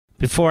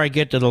Before I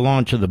get to the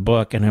launch of the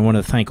book, and I want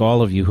to thank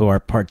all of you who are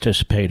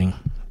participating.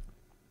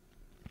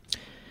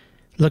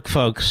 Look,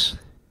 folks,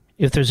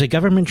 if there's a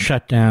government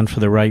shutdown for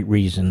the right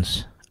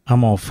reasons,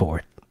 I'm all for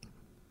it.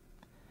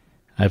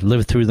 I've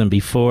lived through them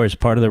before as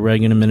part of the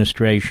Reagan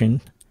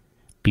administration,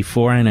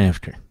 before and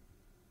after.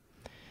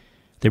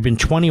 There have been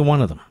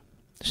 21 of them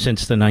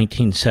since the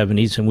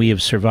 1970s, and we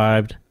have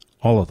survived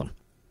all of them.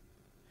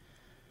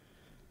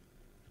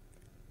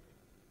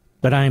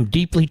 But I am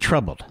deeply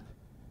troubled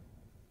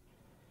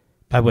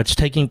by what's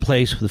taking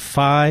place with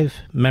 5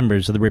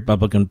 members of the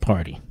Republican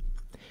Party.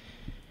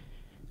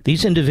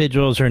 These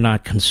individuals are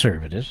not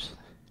conservatives.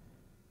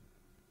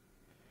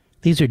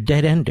 These are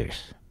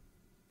dead-enders.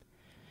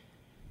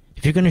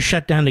 If you're going to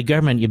shut down the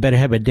government, you better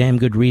have a damn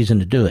good reason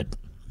to do it.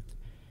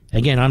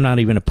 Again, I'm not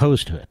even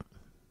opposed to it.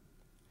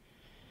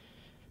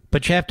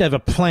 But you have to have a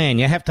plan.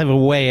 You have to have a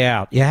way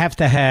out. You have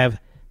to have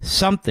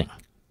something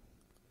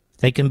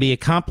that can be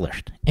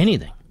accomplished,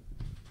 anything,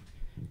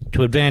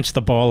 to advance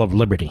the ball of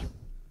liberty.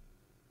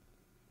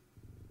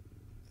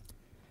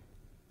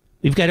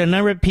 We've got a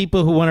number of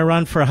people who want to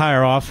run for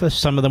higher office.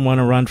 Some of them want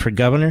to run for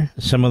governor.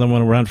 Some of them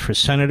want to run for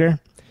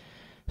senator.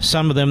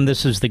 Some of them,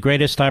 this is the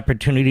greatest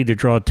opportunity to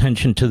draw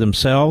attention to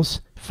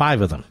themselves.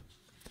 5 of them.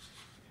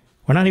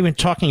 We're not even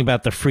talking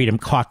about the Freedom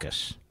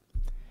Caucus.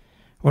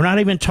 We're not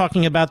even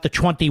talking about the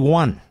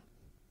 21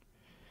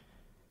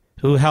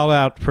 who held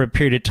out for a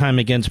period of time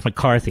against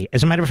McCarthy.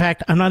 As a matter of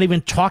fact, I'm not even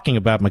talking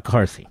about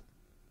McCarthy.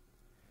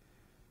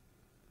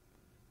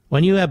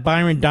 When you have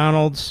Byron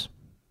Donalds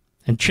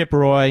and Chip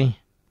Roy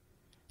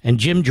and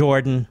Jim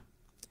Jordan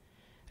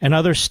and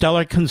other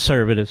stellar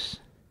conservatives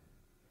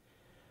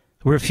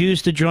who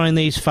refuse to join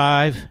these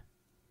 5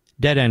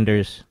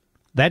 dead-enders,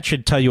 that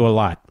should tell you a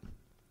lot.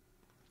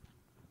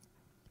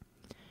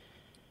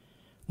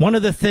 One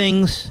of the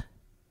things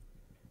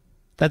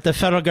that the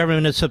federal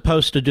government is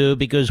supposed to do,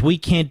 because we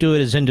can't do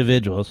it as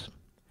individuals,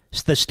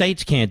 the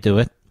states can't do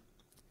it,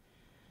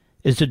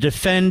 is to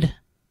defend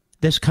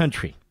this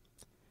country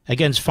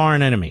against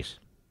foreign enemies.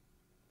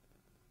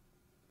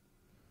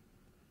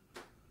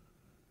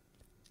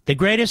 The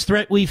greatest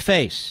threat we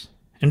face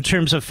in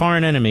terms of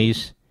foreign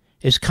enemies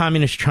is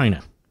communist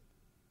China.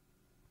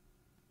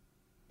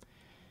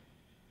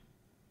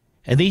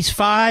 And these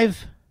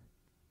 5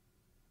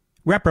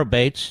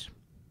 reprobates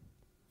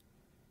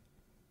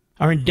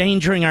are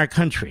endangering our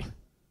country.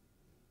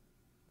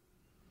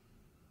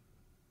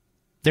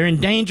 They're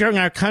endangering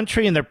our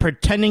country, and they're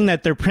pretending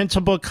that they're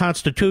principled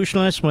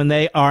constitutionalists when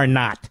they are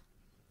not,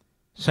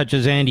 such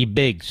as Andy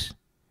Biggs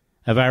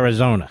of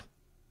Arizona,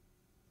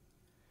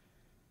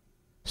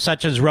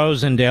 such as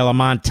Rosendale of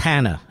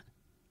Montana,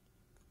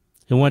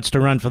 who wants to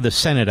run for the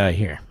Senate, I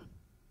hear.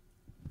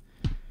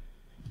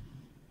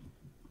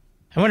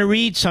 I want to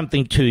read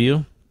something to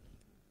you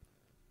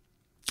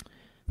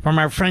from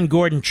our friend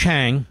Gordon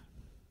Chang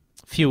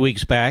a few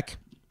weeks back.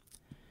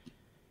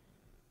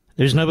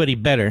 There's nobody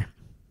better.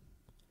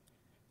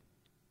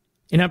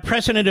 In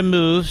unprecedented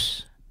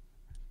moves,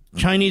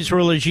 Chinese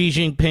ruler Xi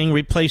Jinping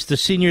replaced the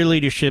senior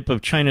leadership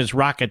of China's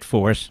rocket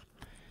force,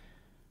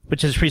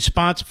 which is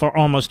responsible for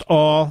almost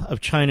all of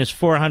China's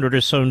 400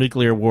 or so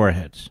nuclear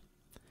warheads.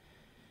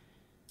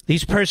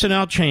 These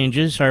personnel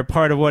changes are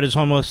part of what is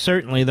almost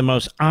certainly the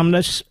most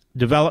ominous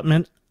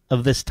development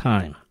of this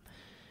time.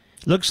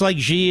 It looks like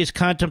Xi is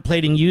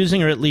contemplating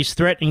using, or at least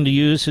threatening to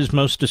use, his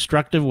most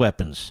destructive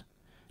weapons,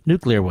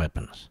 nuclear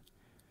weapons.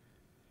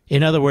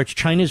 In other words,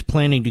 China is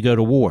planning to go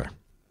to war.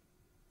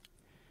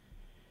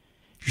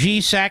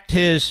 Xi sacked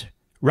his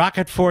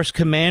rocket force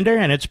commander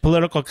and its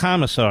political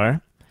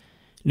commissar.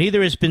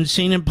 Neither has been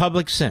seen in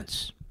public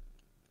since.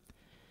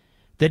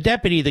 The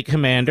deputy of the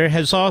commander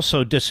has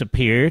also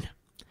disappeared,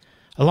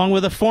 along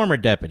with a former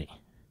deputy.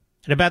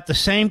 At about the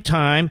same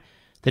time,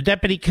 the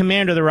deputy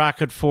commander of the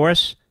rocket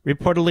force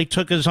reportedly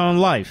took his own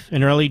life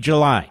in early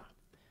July.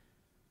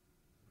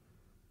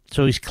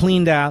 So he's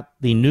cleaned out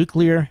the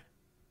nuclear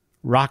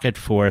rocket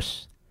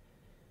force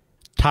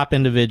top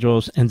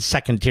individuals and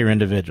second-tier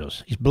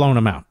individuals. He's blown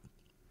them out.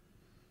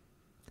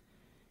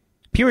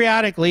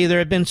 Periodically, there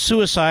have been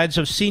suicides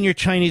of senior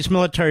Chinese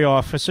military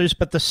officers,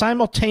 but the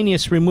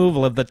simultaneous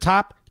removal of the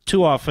top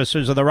 2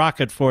 officers of the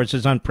rocket force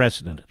is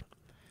unprecedented.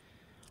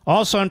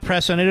 Also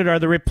unprecedented are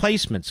the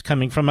replacements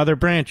coming from other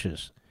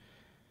branches.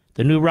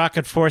 The new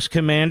rocket force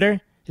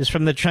commander is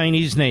from the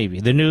Chinese Navy.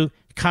 The new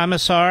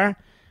commissar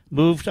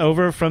moved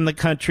over from the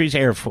country's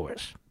Air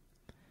Force.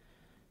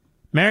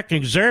 American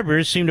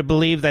observers seem to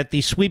believe that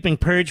the sweeping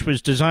purge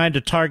was designed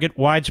to target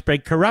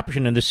widespread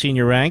corruption in the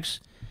senior ranks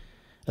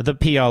of the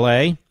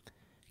PLA.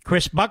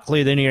 Chris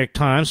Buckley of the New York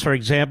Times, for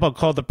example,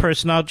 called the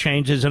personnel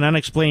changes an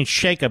unexplained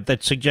shakeup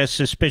that suggests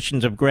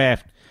suspicions of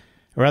graft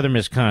or other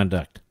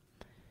misconduct.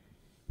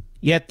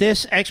 Yet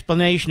this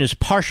explanation is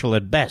partial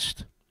at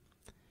best.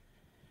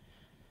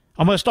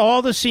 Almost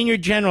all the senior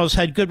generals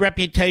had good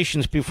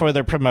reputations before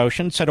their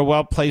promotion, said a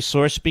well-placed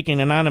source speaking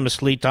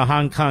anonymously to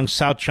Hong Kong's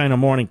South China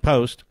Morning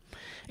Post.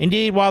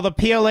 Indeed, while the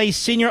PLA's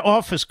senior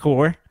office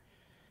corps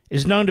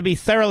is known to be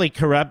thoroughly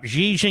corrupt,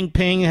 Xi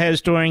Jinping has,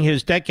 during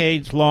his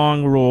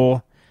decades-long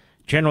rule,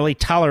 generally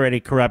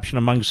tolerated corruption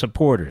among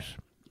supporters.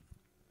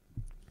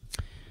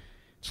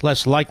 It's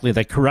less likely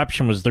that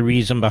corruption was the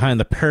reason behind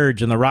the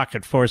purge and the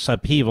rocket force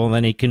upheaval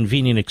than a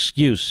convenient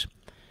excuse.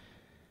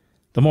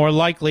 The more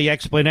likely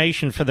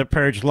explanation for the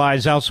purge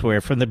lies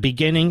elsewhere. From the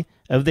beginning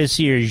of this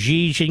year,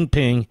 Xi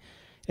Jinping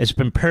has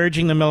been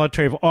purging the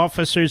military of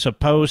officers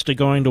opposed to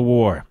going to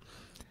war,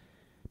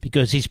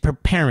 because he's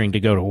preparing to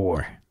go to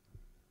war.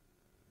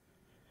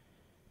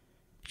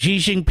 Xi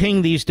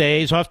Jinping these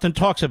days often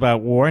talks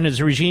about war, and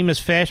his regime is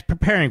fast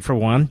preparing for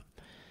one.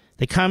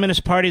 The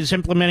Communist Party is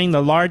implementing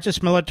the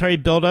largest military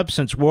buildup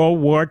since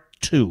World War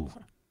II.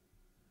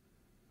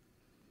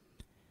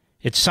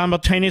 It's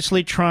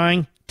simultaneously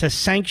trying to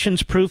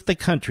sanctions-proof the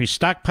country,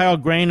 stockpile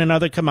grain and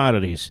other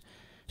commodities,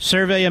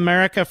 survey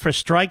America for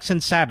strikes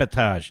and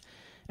sabotage,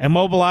 and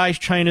mobilize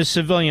China's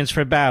civilians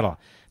for battle.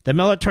 The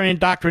military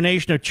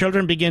indoctrination of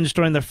children begins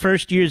during the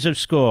first years of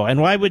school.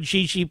 And why would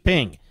Xi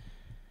Jinping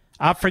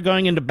opt for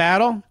going into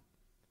battle?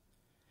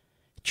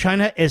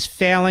 China is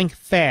failing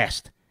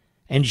fast,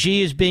 and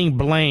Xi is being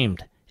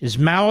blamed. His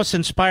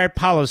Maoist-inspired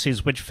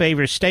policies, which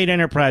favor state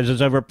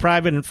enterprises over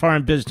private and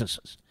foreign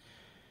businesses,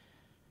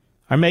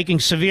 are making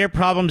severe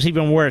problems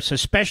even worse.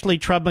 Especially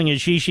troubling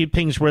is Xi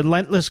Jinping's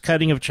relentless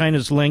cutting of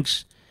China's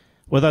links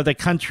with other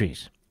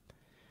countries.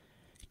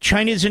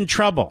 China's in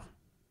trouble.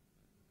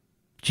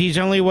 Xi's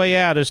only way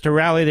out is to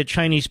rally the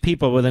Chinese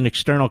people with an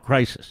external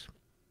crisis.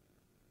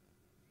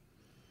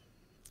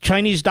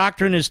 Chinese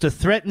doctrine is to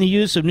threaten the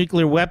use of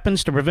nuclear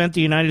weapons to prevent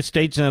the United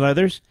States and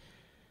others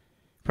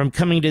from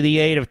coming to the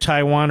aid of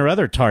Taiwan or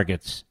other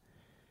targets.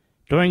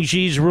 During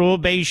Xi's rule,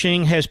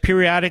 Beijing has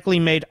periodically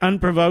made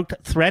unprovoked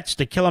threats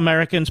to kill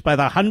Americans by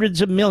the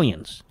hundreds of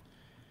millions.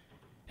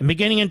 And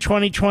beginning in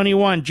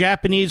 2021,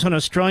 Japanese and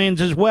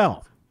Australians as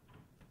well.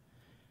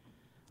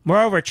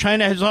 Moreover,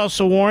 China has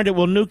also warned it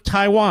will nuke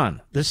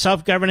Taiwan, the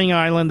self-governing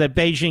island that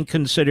Beijing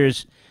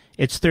considers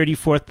its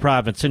 34th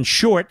province. In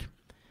short,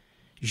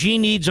 Xi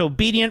needs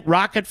obedient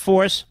rocket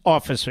force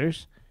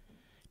officers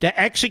to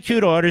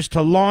execute orders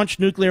to launch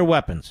nuclear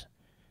weapons,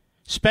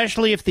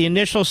 especially if the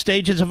initial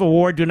stages of a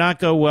war do not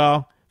go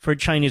well for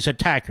Chinese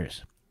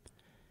attackers.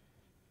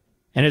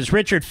 And as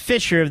Richard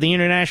Fisher of the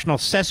International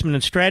Assessment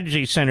and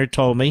Strategy Center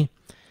told me,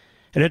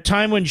 at a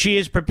time when Xi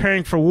is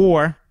preparing for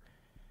war,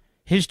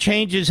 his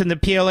changes in the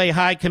PLA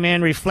High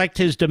Command reflect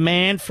his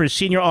demand for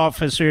senior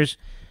officers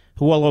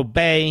who will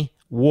obey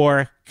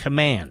war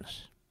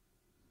commands.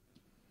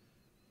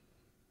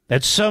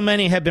 That so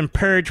many have been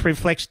purged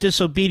reflects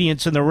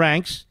disobedience in the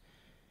ranks,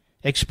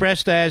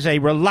 expressed as a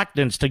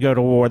reluctance to go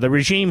to war. The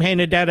regime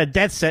handed out a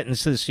death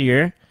sentence this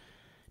year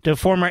to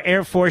former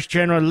Air Force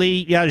General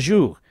Li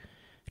Yajou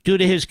due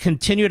to his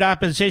continued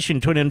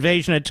opposition to an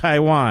invasion of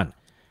Taiwan.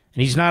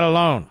 And he's not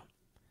alone.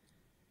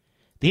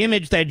 The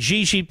image that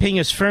Xi Jinping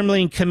is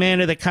firmly in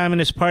command of the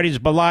Communist Party is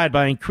belied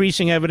by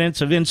increasing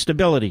evidence of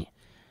instability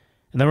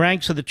in the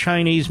ranks of the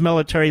Chinese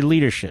military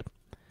leadership,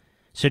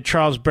 said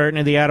Charles Burton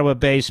of the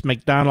Ottawa-based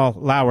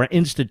McDonnell-Lauer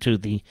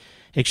Institute. The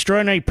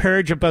extraordinary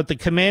purge of both the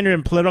commander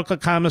and political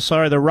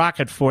commissar of the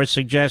rocket force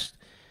suggests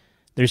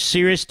there's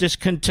serious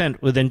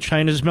discontent within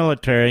China's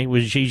military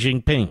with Xi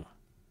Jinping.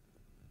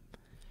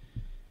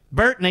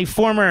 Burton, a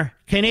former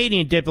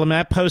Canadian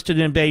diplomat posted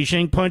in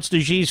Beijing, points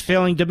to Xi's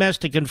failing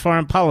domestic and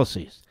foreign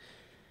policies,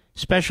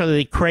 especially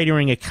the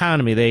cratering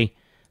economy.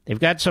 They've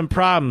got some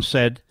problems,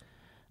 said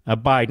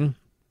Biden.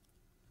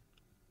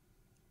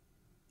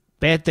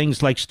 Bad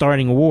things like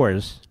starting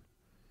wars.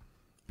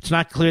 It's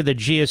not clear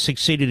that Xi has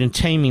succeeded in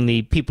taming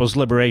the People's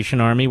Liberation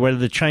Army, whether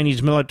the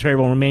Chinese military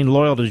will remain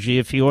loyal to Xi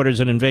if he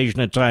orders an invasion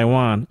of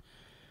Taiwan,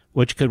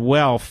 which could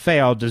well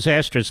fail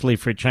disastrously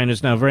for China,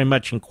 is now very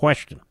much in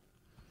question.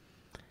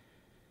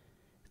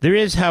 There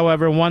is,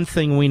 however, one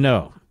thing we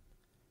know.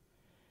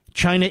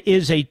 China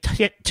is a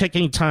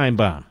ticking time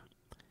bomb,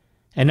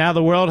 and now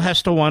the world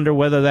has to wonder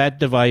whether that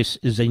device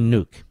is a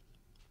nuke.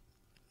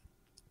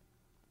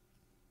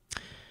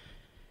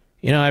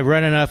 You know, I've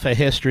read enough of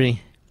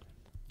history,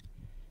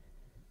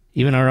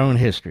 even our own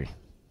history,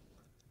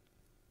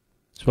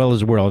 as well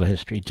as world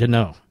history, to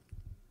know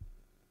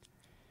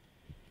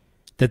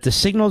that the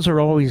signals are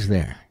always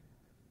there.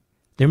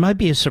 There might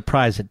be a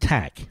surprise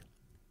attack,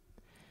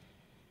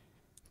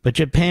 but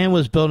Japan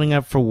was building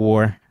up for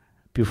war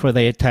before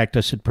they attacked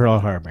us at Pearl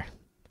Harbor.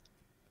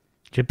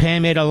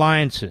 Japan made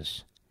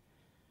alliances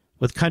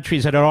with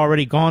countries that had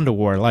already gone to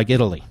war, like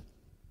Italy,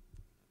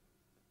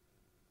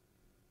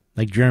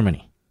 like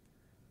Germany.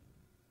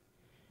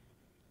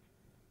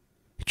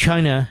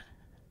 China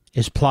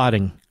is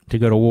plotting to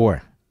go to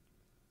war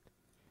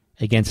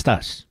against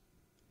us.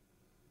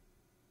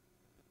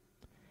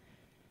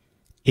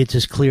 It's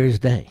as clear as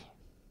day.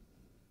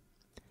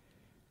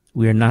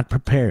 We are not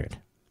prepared.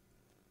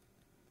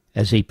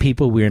 As a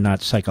people, we are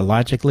not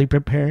psychologically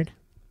prepared.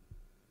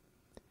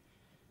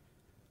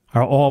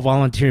 Our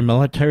all-volunteer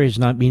military is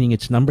not meeting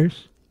its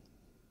numbers.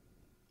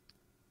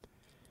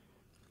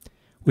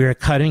 We are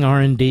cutting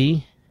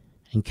R&D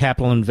and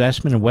capital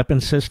investment in weapon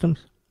systems.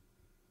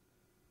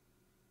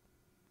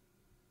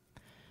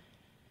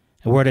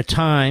 And we're at a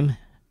time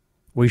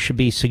We should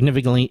be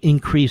significantly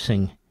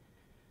increasing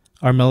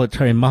our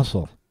military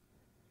muscle.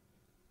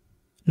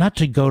 Not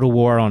to go to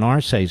war on our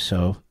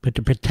say-so, but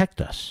to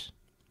protect us,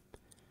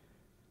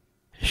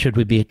 should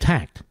we be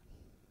attacked.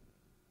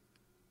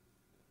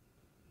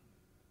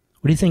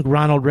 What do you think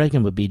Ronald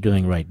Reagan would be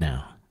doing right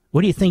now?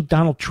 What do you think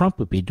Donald Trump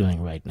would be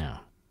doing right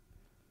now?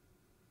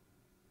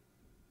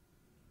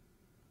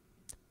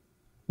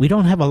 We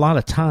don't have a lot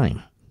of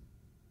time.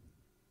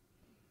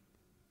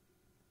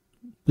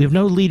 We have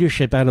no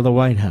leadership out of the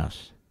White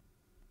House.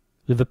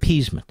 We have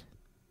appeasement,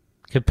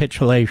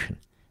 capitulation,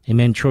 a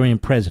Manchurian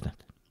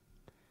president.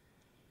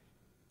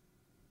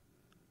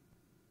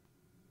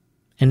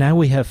 And now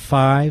we have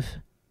 5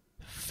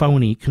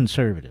 phony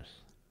conservatives.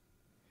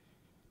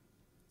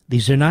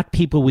 These are not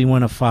people we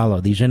want to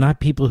follow. These are not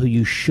people who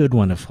you should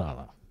want to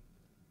follow.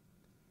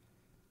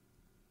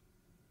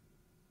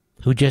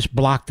 Who just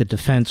blocked the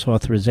defense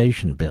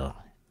authorization bill.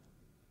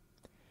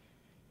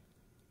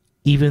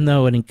 Even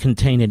though it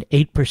contained an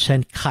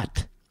 8%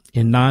 cut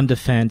in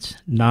non-defense,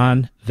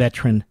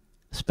 non-veteran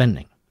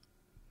spending.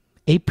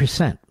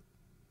 8%.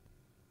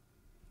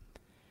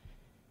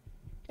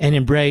 And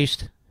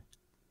embraced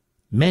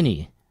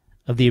many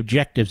of the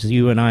objectives that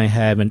you and I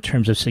have in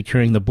terms of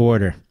securing the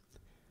border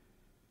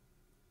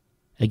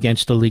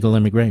against illegal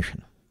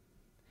immigration.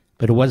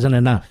 But it wasn't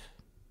enough.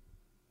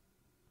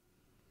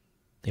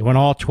 They want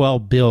all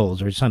 12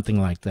 bills or something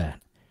like that.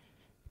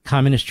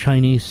 Communist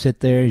Chinese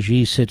sit there,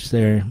 Xi sits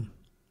there,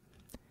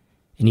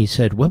 and he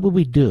said, what would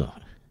we do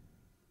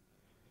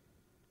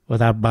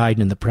without Biden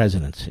in the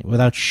presidency,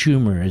 without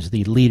Schumer as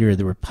the leader of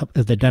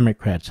the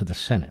Democrats of the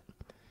Senate?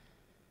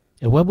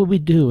 And what would we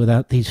do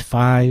without these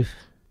 5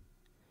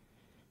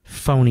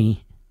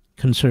 phony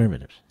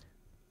conservatives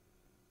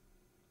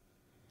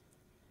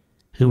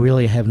who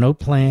really have no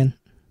plan?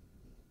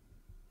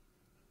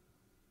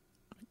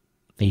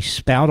 They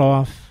spout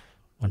off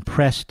when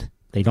pressed.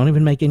 They don't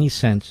even make any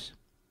sense.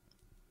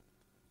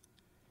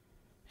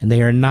 And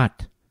they are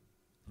not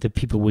the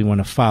people we want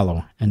to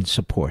follow and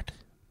support.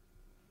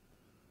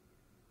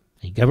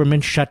 A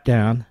government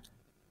shutdown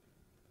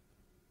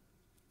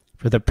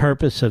for the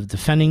purpose of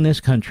defending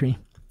this country,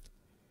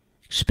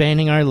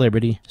 expanding our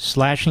liberty,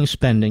 slashing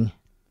spending.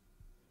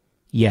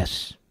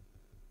 Yes.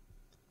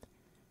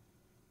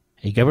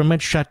 A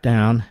government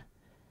shutdown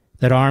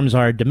that arms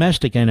our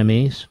domestic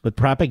enemies with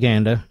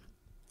propaganda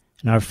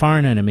and our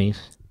foreign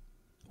enemies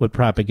with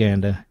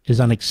propaganda is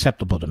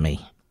unacceptable to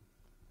me.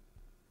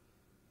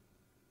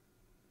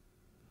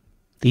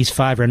 These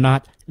 5 are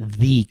not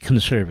the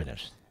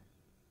conservatives.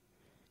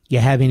 You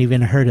haven't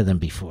even heard of them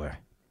before,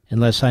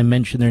 unless I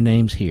mention their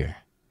names here.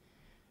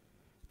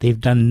 They've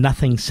done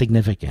nothing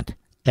significant,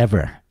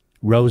 ever.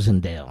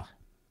 Rosendale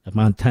of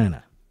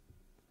Montana.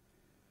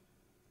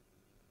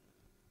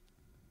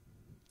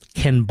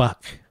 Ken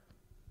Buck,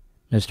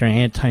 Mr.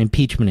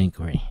 Anti-Impeachment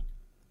Inquiry.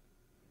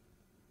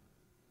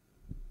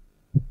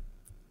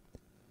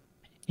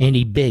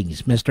 Andy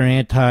Biggs, Mr.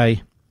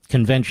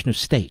 Anti-Convention of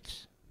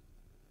States.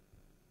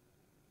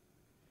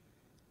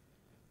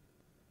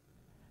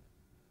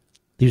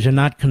 These are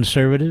not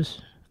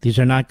conservatives. These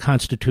are not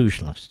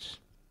constitutionalists.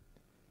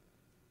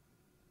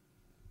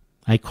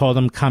 I call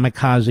them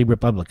kamikaze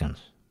Republicans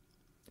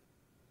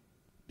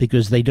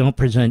because they don't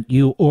present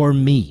you or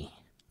me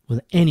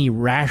with any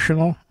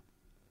rational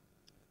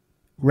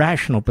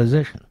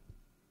position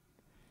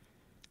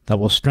that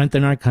will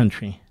strengthen our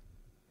country,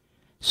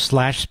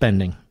 slash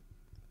spending,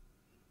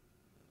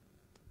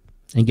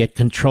 and get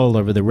control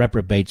over the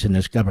reprobates in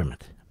this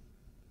government.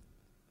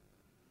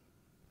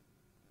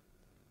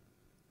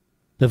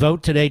 The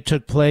vote today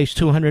took place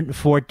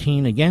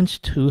 214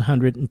 against,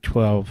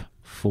 212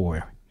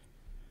 for.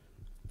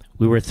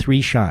 We were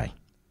 3 shy.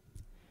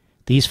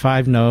 These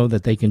 5 know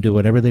that they can do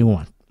whatever they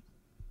want.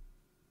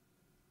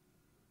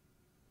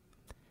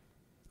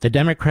 The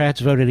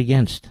Democrats voted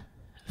against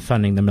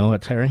funding the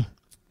military,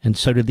 and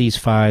so did these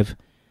 5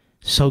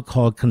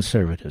 so-called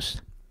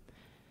conservatives.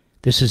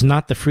 This is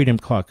not the Freedom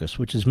Caucus,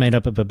 which is made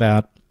up of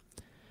about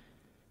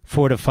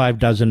 4 to 5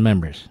 dozen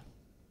members.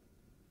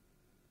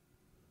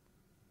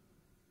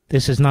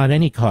 This is not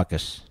any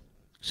caucus,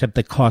 except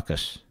the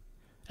caucus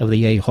of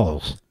the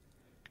a-holes.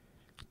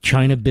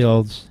 China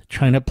builds,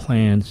 China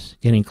plans,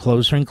 getting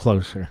closer and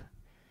closer.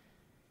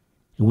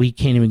 And we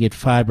can't even get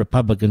 5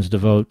 Republicans to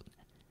vote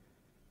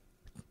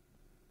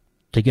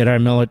to get our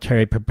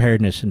military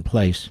preparedness in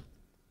place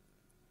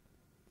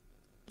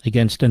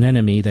against an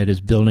enemy that is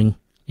building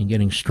and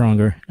getting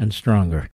stronger and stronger.